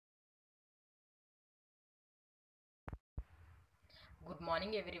Good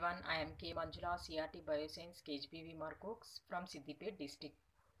morning everyone. I am K. Manjula, CRT Bioscience KHBV Marcox from Siddipet district.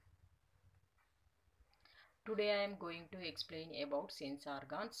 Today I am going to explain about sense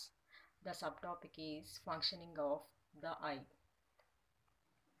organs. The subtopic is functioning of the eye.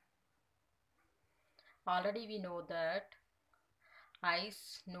 Already we know that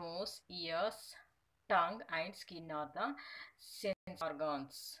eyes, nose, ears, tongue and skin are the sense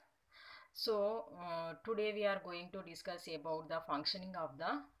organs. So today we are going to discuss about the functioning of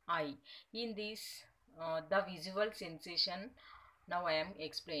the eye. In this the visual sensation, now I am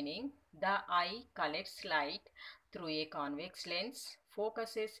explaining. The eye collects light through a convex lens,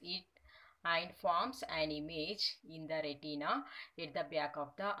 focuses it and forms an image in the retina at the back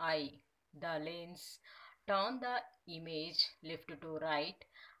of the eye. The lens turns the image left to right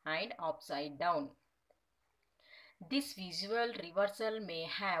and upside down. This visual reversal may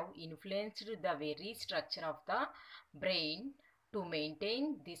have influenced the very structure of the brain to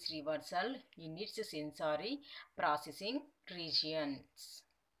maintain this reversal in its sensory processing regions.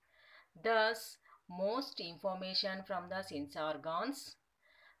 Thus, most information from the sense organs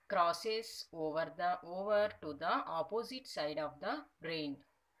crosses over to the opposite side of the brain.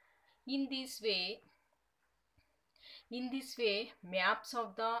 In this way, maps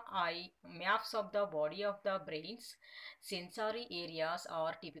of the body of the brain's sensory areas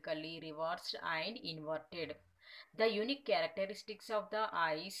are typically reversed and inverted. The unique characteristics of the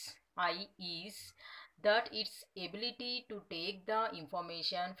eye is that its ability to take the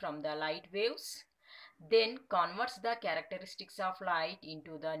information from the light waves, then converts the characteristics of light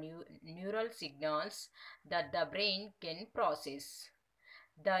into the neural signals that the brain can process.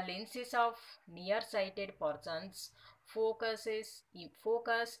 The lenses of nearsighted persons focus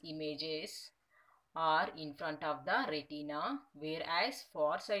images are in front of the retina, whereas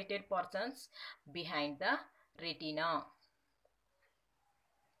far-sighted persons behind the retina.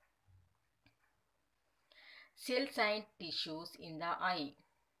 Cells and tissues in the eye.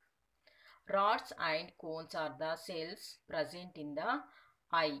 Rods and cones are the cells present in the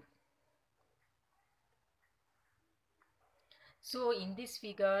eye. So in this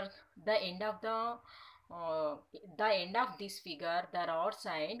figure, the end of this figure, the rods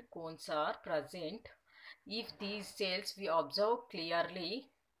and cones are present. If these cells we observe clearly,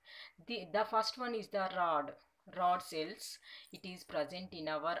 the first one is the rod cells. It is present in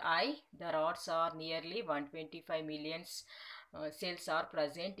our eye. The rods are nearly 125 million cells are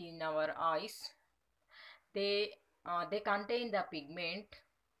present in our eyes. They contain the pigment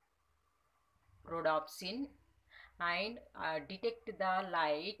rhodopsin and detect the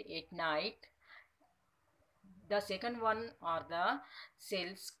light at night. The second one are the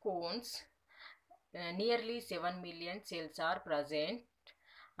cells cones. Nearly 7 million cells are present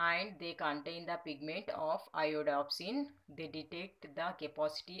and they contain the pigment of iodopsin. They detect the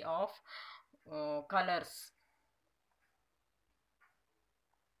capacity of colors.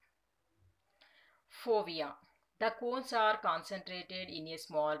 Fovea. The cones are concentrated in a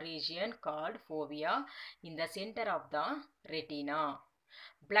small region called fovea in the center of the retina.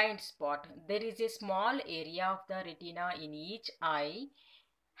 Blind spot. There is a small area of the retina in each eye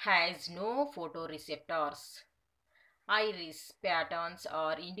has no photoreceptors. Iris patterns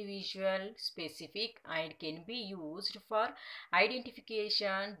are individual, specific and can be used for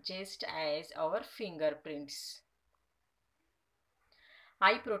identification just as our fingerprints.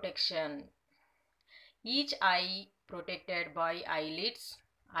 Eye protection. Each eye protected by eyelids,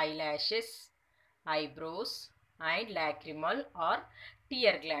 eyelashes, eyebrows and lacrimal or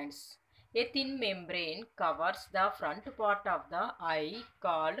tear glands. A thin membrane covers the front part of the eye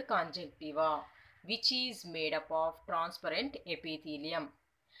called conjunctiva, which is made up of transparent epithelium.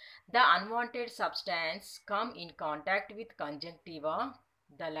 The unwanted substance come in contact with conjunctiva.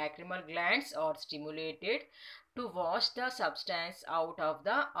 The lacrimal glands are stimulated to wash the substance out of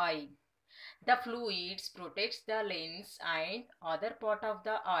the eye. The fluids protects the lens and other part of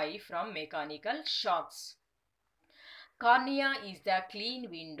the eye from mechanical shocks. Cornea is the clean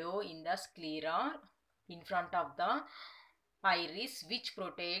window in the sclera in front of the iris, which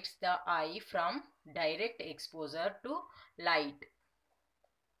protects the eye from direct exposure to light.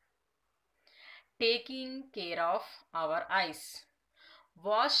 Taking care of our eyes.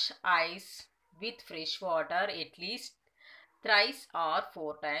 Wash eyes with fresh water at least thrice or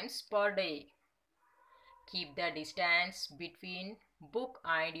 4 times per day. Keep the distance between book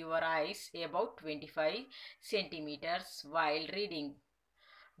and your eyes about 25 centimeters while reading.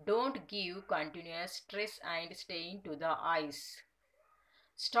 Don't give continuous stress and strain to the eyes.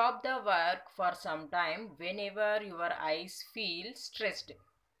 Stop the work for some time whenever your eyes feel stressed.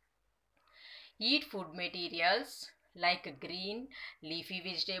 Eat food materials like green leafy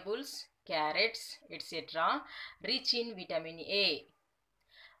vegetables, carrots, etc., rich in vitamin A.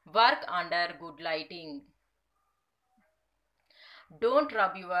 Work under good lighting. Don't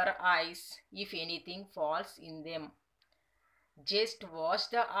rub your eyes if anything falls in them. Just wash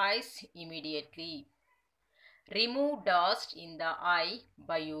the eyes immediately. Remove dust in the eye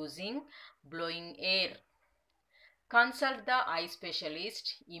by using blowing air. Consult the eye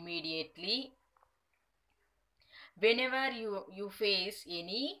specialist immediately whenever you face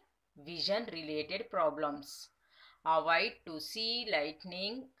any vision related problems. Avoid to see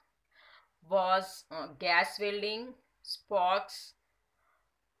lightning, was gas welding, sparks,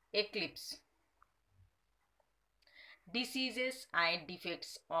 eclipse. Diseases and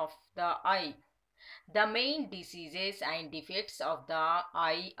defects of the eye. The main diseases and defects of the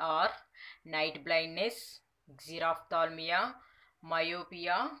eye are night blindness, xerophthalmia,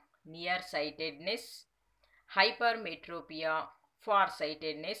 myopia, nearsightedness, hypermetropia,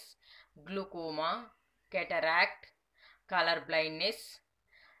 farsightedness, glaucoma, cataract, color blindness.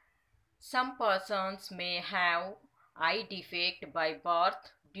 Some persons may have eye defect by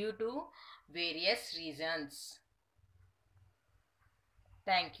birth due to various reasons.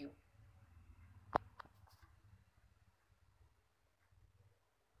 Thank you.